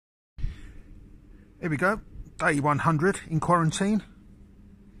Here we go, day 100 in quarantine.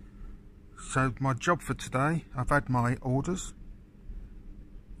 So my job for today, I've had my orders,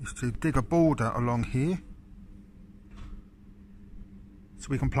 is to dig a border along here so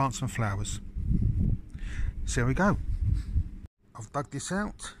we can plant some flowers. So here we go. I've dug this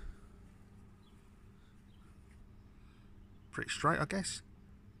out. Pretty straight, I guess.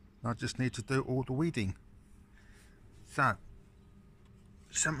 I just need to do all the weeding. So,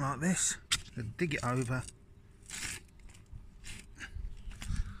 something like this. Dig it over.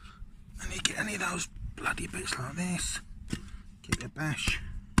 And you get any of those bloody bits like this. Give it a bash.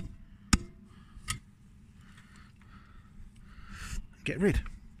 Get rid.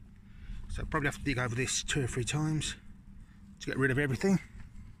 So probably have to dig over this 2 or 3 times to get rid of everything.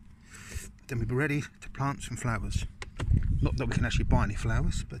 Then we'll be ready to plant some flowers. Not that we can actually buy any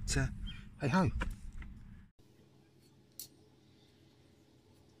flowers, but hey ho.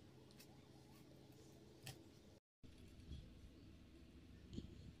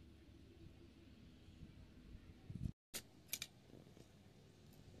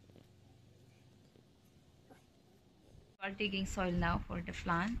 We are digging soil now for the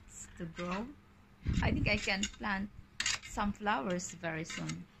plants to grow. I think I can plant some flowers very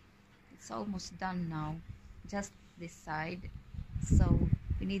soon. It's almost done now, just this side. So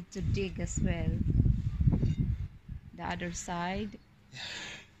we need to dig as well. The other side.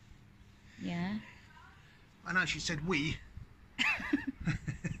 Yeah. I know she said we.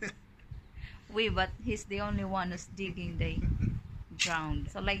 We, but he's the only one who's digging the ground.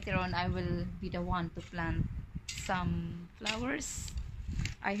 So later on I will be the one to plant some flowers.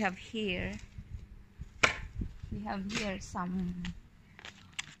 I have here, we have here some,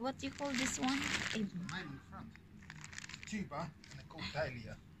 what do you call this one? The name on the front. Tuber, and they're called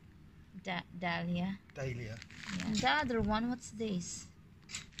dahlia. Dahlia. Dahlia. Yeah. The other one, what's this?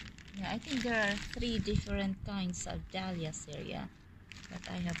 Yeah, I think there are 3 different kinds of dahlias here, yeah. But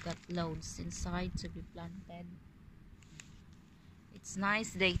I have got loads inside to be planted. It's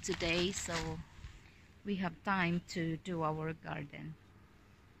nice day today, so we have time to do our garden.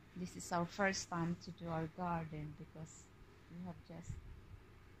 This is our first time to do our garden because we have just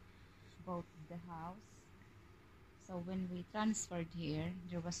bought the house. So when we transferred here,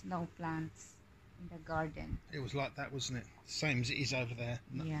 there was no plants in the garden. It was like that, wasn't it? Same as it is over there.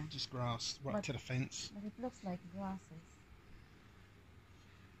 Yeah. Just grass right to the fence. But it looks like grasses.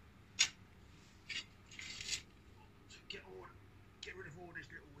 Get rid of all these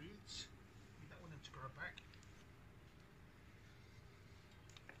little weeds. You don't want them to grow back.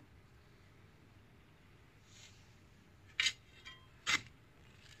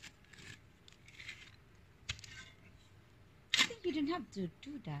 I think you don't have to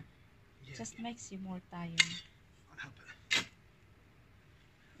do that. Yeah, it just makes you more tired. I'll help it.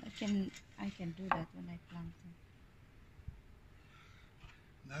 I can do that when I plant it.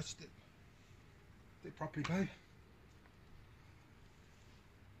 No, it's do it properly, babe.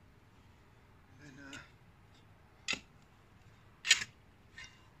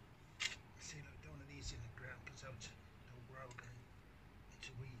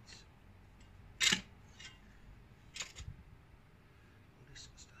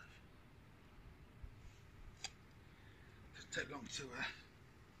 Take long to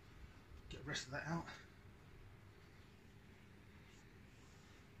get the rest of that out.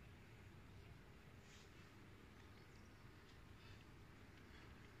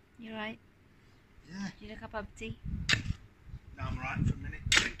 You right? Yeah. Do you need a cup of tea? No, I'm right for a minute.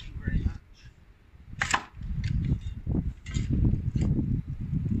 Thank you very much.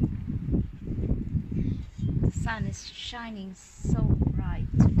 The sun is shining so bright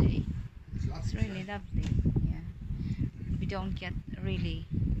today. It's really lovely. Yeah. We don't get really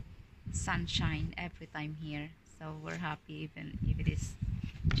sunshine every time here, so we're happy even if it is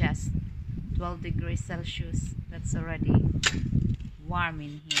just 12 degrees Celsius. That's already warm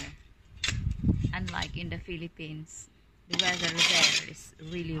in here. Unlike in the Philippines, the weather there is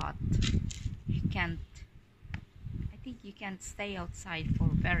really hot. You can't, I think you can't stay outside for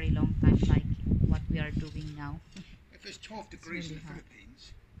a very long time like what we are doing now. If it's 12 degrees really in the hot.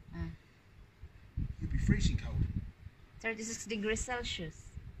 Philippines, you'll be freezing cold. 36 degrees Celsius.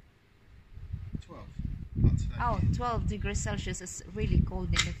 12. Not today. Oh, 12 degrees Celsius is really cold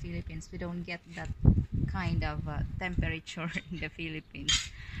in the Philippines. We don't get that kind of temperature in the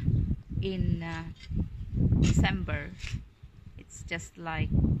Philippines. In December, it's just like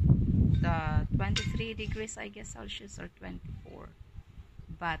 23 degrees, I guess, Celsius, or 24.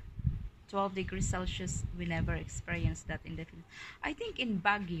 But 12 degrees Celsius, we never experienced that in the Philippines. I think in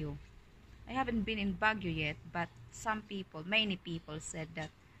Baguio, I haven't been in Baguio yet, but some people, many people said that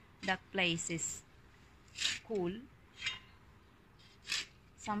that place is cool.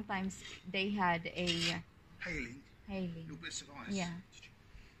 Sometimes they had a hailing. hailing. Little bits of ice. Yeah.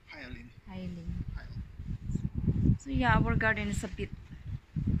 Hailing. Hailing. Hail. So yeah, our garden is a bit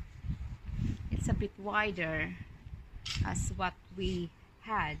wider as what we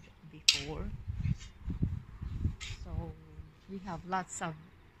had before. So we have lots of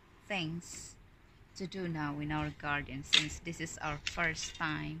things to do now in our garden, since this is our first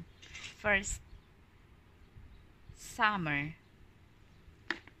summer.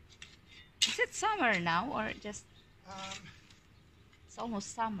 Is it summer now or just it's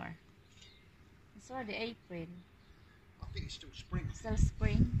almost summer? It's already April. I think it's still spring. Still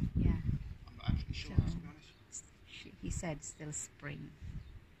spring? Yeah. I'm not actually sure, So, to be honest. he said still spring.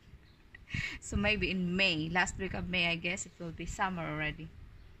 So maybe in May, last week of May, I guess it will be summer already,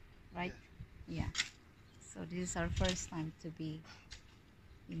 right? Yeah. So this is our first time to be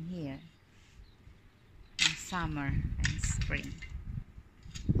in here in summer and spring.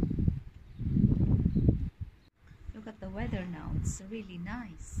 Look at the weather now, it's really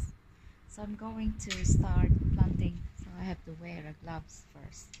nice. So I'm going to start planting, so I have to wear gloves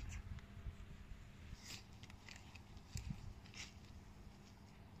first.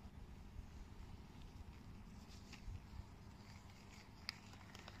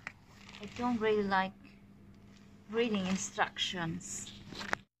 I don't really like reading instructions.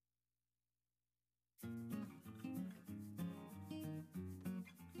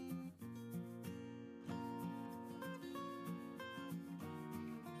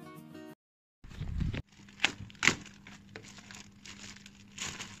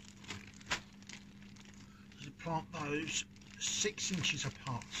 You plant those 6 inches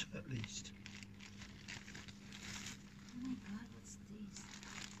apart at least. Oh my god, what's this?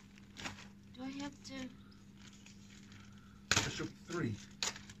 Do I have to There should be 3.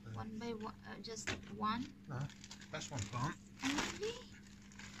 one by one, just one? No, that's one plant. Really?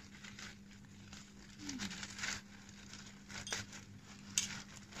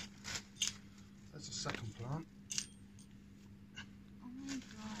 That's the second plant. Oh my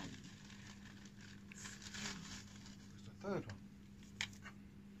god. That's the third one.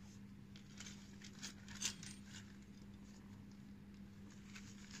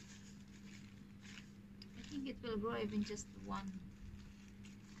 I think it will grow even just one.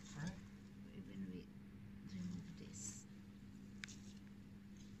 Right. Even we remove this.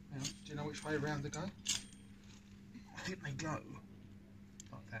 Now, do you know which way around they go? I think they go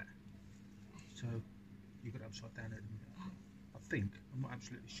like that. So you got it upside down at the minute. I think. I'm not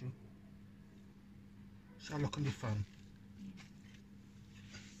absolutely sure. Shall I look on your phone? Yeah.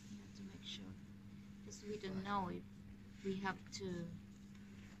 You have to make sure, because we don't know if we have to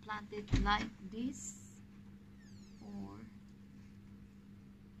plant it like this or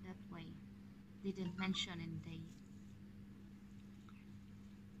that way. They didn't mention in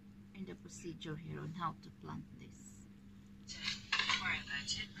the procedure here on how to plant this. Don't worry about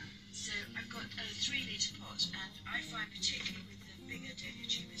it. So I've got a 3-litre pot, and I find particularly with the bigger dahlia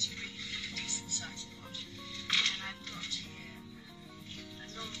tubers, you really need a decent sized pot. And I've got here a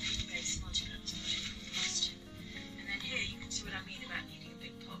non-food-based multi-purpose pot from Boston. And then here you can see what I mean about needing a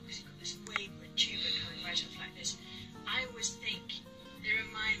big pot, because you've got this wayward tuber coming right off like this. I always think they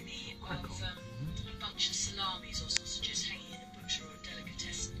remind me of a bunch of salamis or sausages hanging in a butcher or a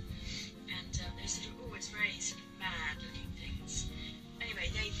delicatessen. And they're sort of always very sort of mad-looking things.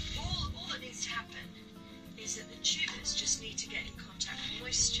 Anyway, all that needs to happen is that the tubers just need to get in contact with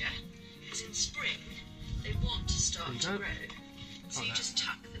moisture, because in spring they want to start to grow. So you just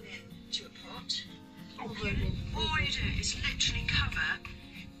tuck them into a pot. All you do is literally cover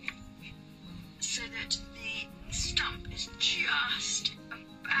so that the stump is just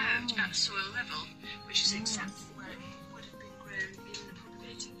about at soil level, which is exactly where it would have been grown in the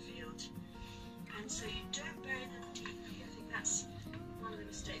propagating field. And so you don't bury them deeply. I think that's one of the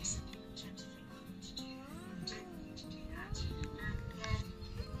mistakes that people tend to think we need to do. You don't need to do that. And then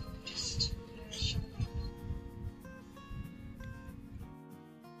just shove them in.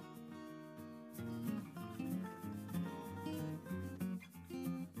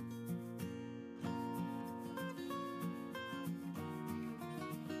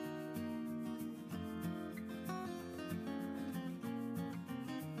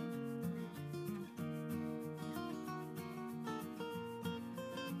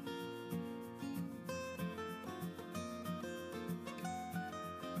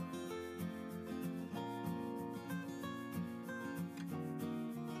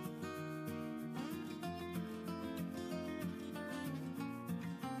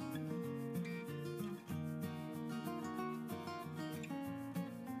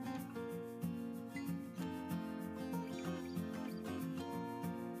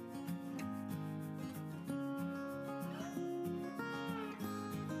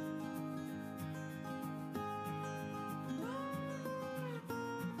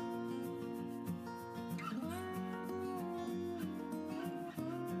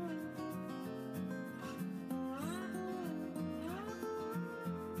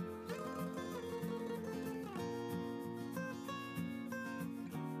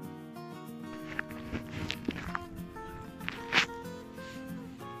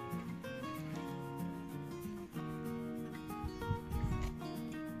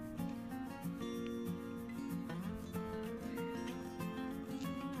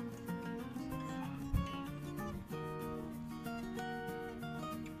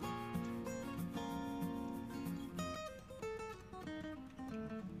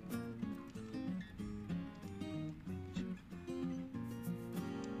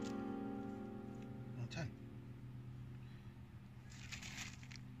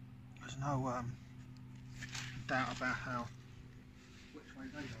 no doubt about which way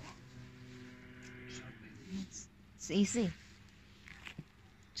they are. It's easy.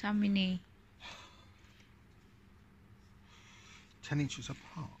 How many? 10 inches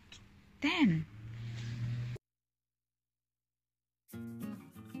apart. 10.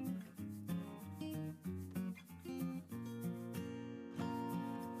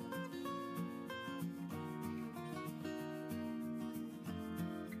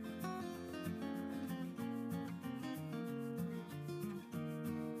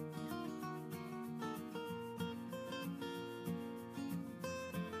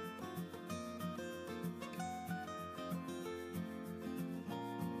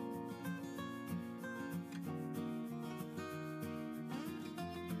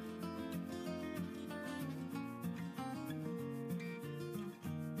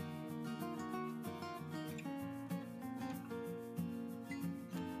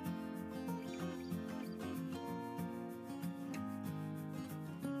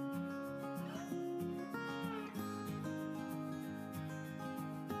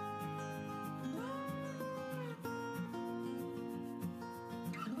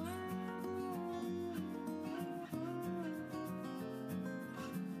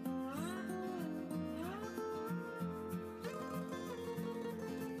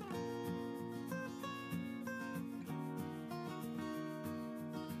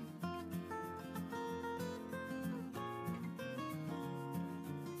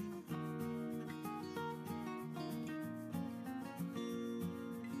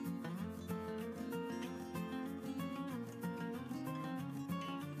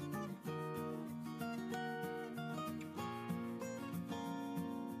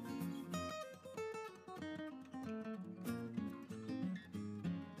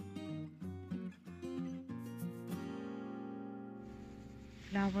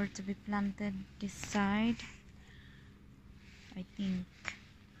 Flower to be planted this side. I think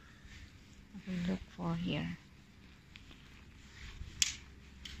I will look for here.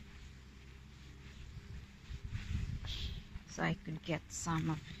 So I could get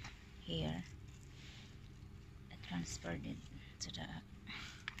some of here. I transferred it to the.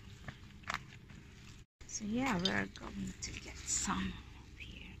 So yeah, we're going to get some of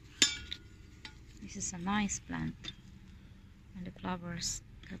here. This is a nice plant. And the flowers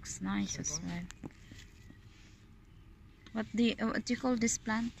looks nice as well. What do you call this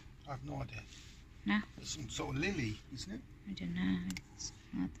plant? I have no idea. No? It's some sort of lily, isn't it? I don't know. It's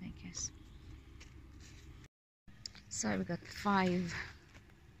not, I guess. So we got 5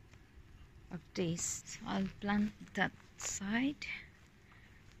 of these. I'll plant that side.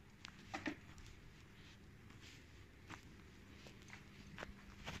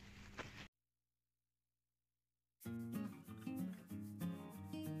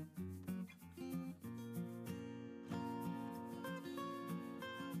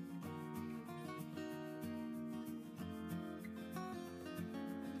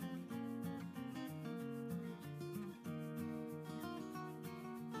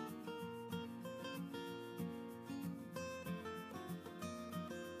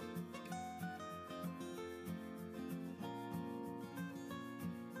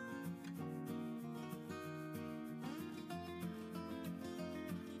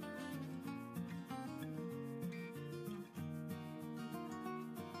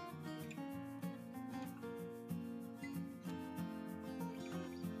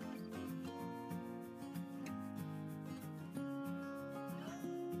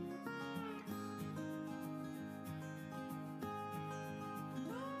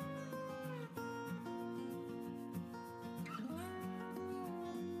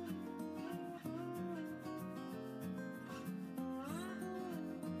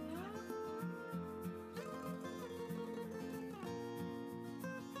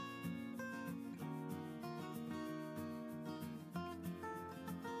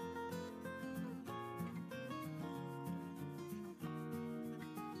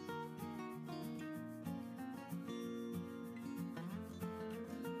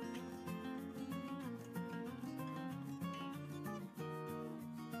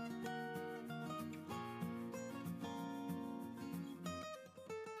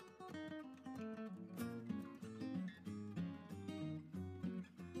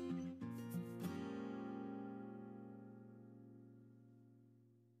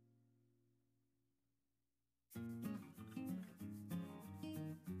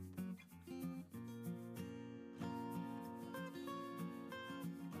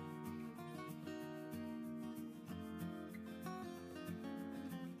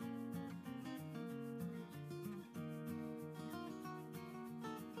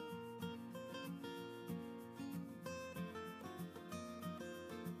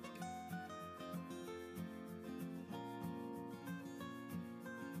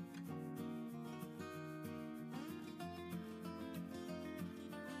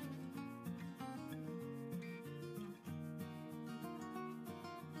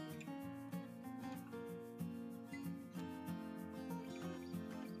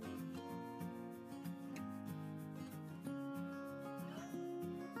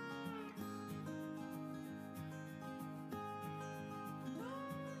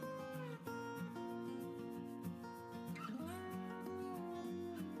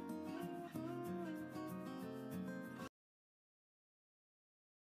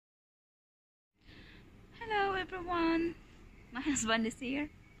 everyone. My husband is here.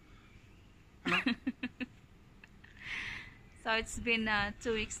 So it's been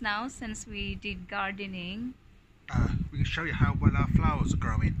 2 weeks now since we did gardening. We can show you how well our flowers are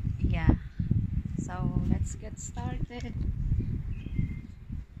growing. Yeah. So let's get started.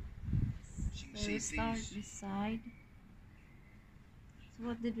 So you So can we see start these. this side. So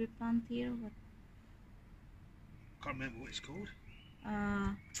what did we plant here? What? Can't remember what it's called.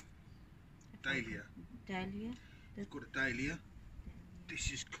 Dahlia. Dahlia. It's called a dahlia.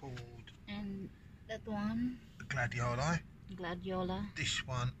 This is called And that one, the gladioli. gladiola. This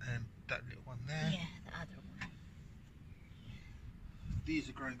one and that little one there. Yeah, the other one. These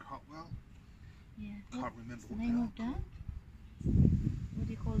are growing quite well. Yeah. Can't remember What's the what name they of are that? called. What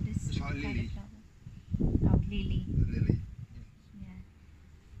do you call this? It's like kind lily. of flower? Oh, lily. Lily. Yeah.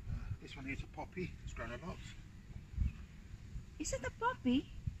 This one here's a poppy. It's grown a lot. Is it a poppy?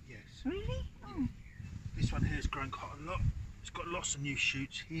 Yes. Really? Oh. This one here's grown quite a lot. It's got lots of new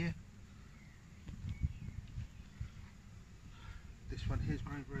shoots here. This one here's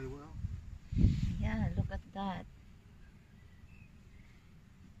growing very well. Yeah, look at that.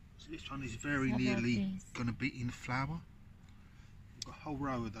 So this one is very How about nearly this? going to be in flower. We've got a whole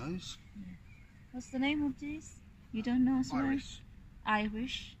row of those. What's the name of this? You don't know as well? Iris.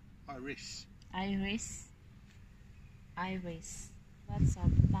 Irish. Iris. Iris. Iris. Lots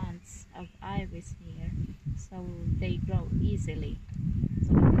of plants of iris here, so they grow easily.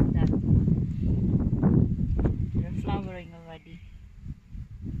 So look at that. They're flowering already.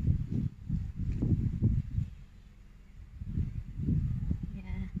 Yeah,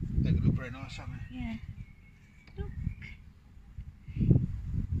 They look very nice, aren't they? yeah. Look.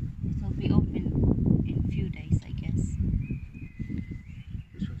 It will be open in a few days, I guess.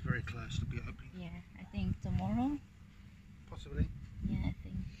 This one's very close to be opening. Yeah, I think tomorrow. Possibly. Yeah, I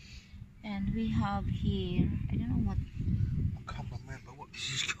think. And we have here, I don't know what. I can't remember what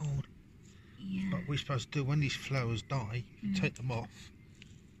this is called. Yeah. But we're supposed to do when these flowers die, if you take them off,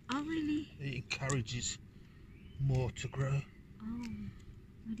 Oh, really? it encourages more to grow. Oh,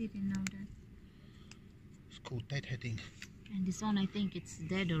 I didn't know that. It's called deadheading. And this one, I think it's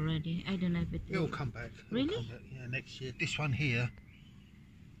dead already. I don't know if it It'll come back. It'll Really? come back, yeah, next year. This one here,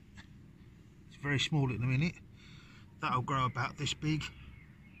 it's very small at the minute. That'll grow about this big.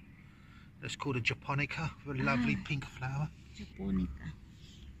 That's called a japonica, with a lovely pink flower. Japonica.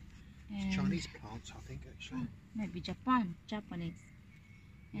 It's And Chinese plants, I think, actually. maybe Japanese.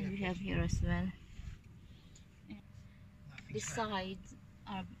 And Yeah, we have here as well. Nothing's This side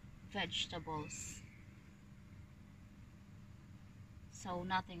are vegetables. So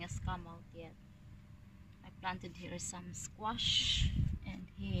nothing has come out yet. I planted here some squash and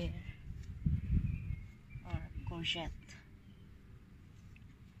here are courgette.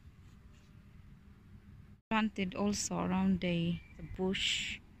 Planted also around the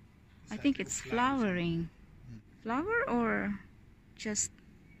bush. I think it's flowering. Flower or just,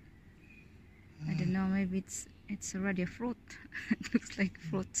 I don't know, maybe it's already a fruit. It looks like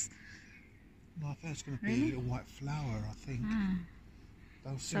fruits. No, I think it's going to be Really? a little white flower, I think. Ah.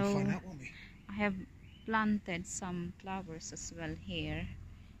 They'll soon So- find out, won't we? I have planted some flowers as well here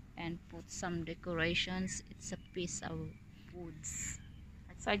and put some decorations. It's a piece of woods.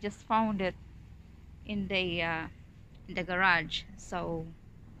 So I just found it in the garage. So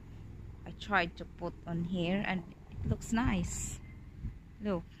I tried to put on here and it looks nice.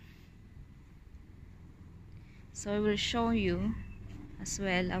 Look. So I will show you as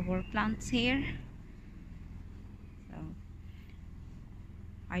well our plants here. So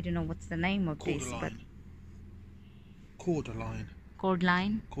I don't know what's the name of this, but Cordyline.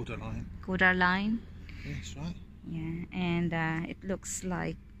 cordyline. Cordyline. Yes, right. Yeah, and it looks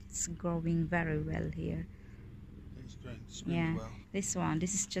like it's growing very well here. It's growing really Yeah, well.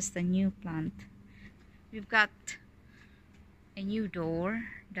 this is just a new plant. We've got a new door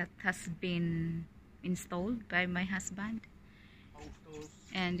that has been installed by my husband, Old doors,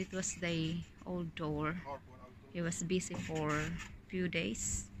 and it was the old door. hardwood old doors. He was busy for a few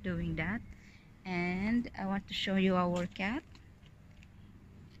days doing that. And I want to show you our cat,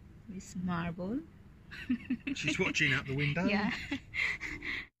 Miss Marble. She's watching out the window. Yeah.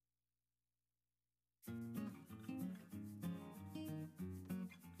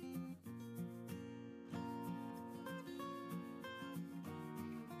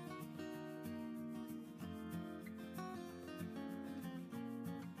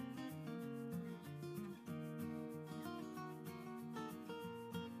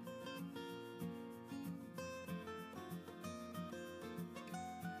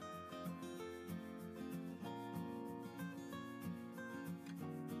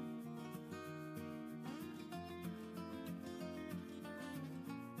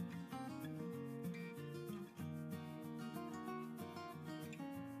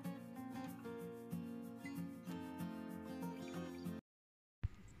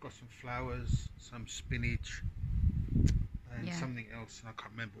 got some flowers, some spinach, and something else. I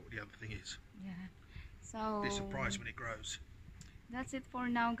can't remember what the other thing is. Yeah. So Be surprised when it grows. That's it for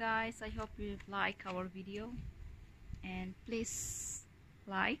now, guys. I hope you like our video, and please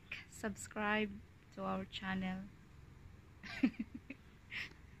like, subscribe to our channel.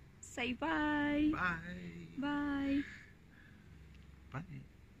 Say bye. Bye. Bye. Bye.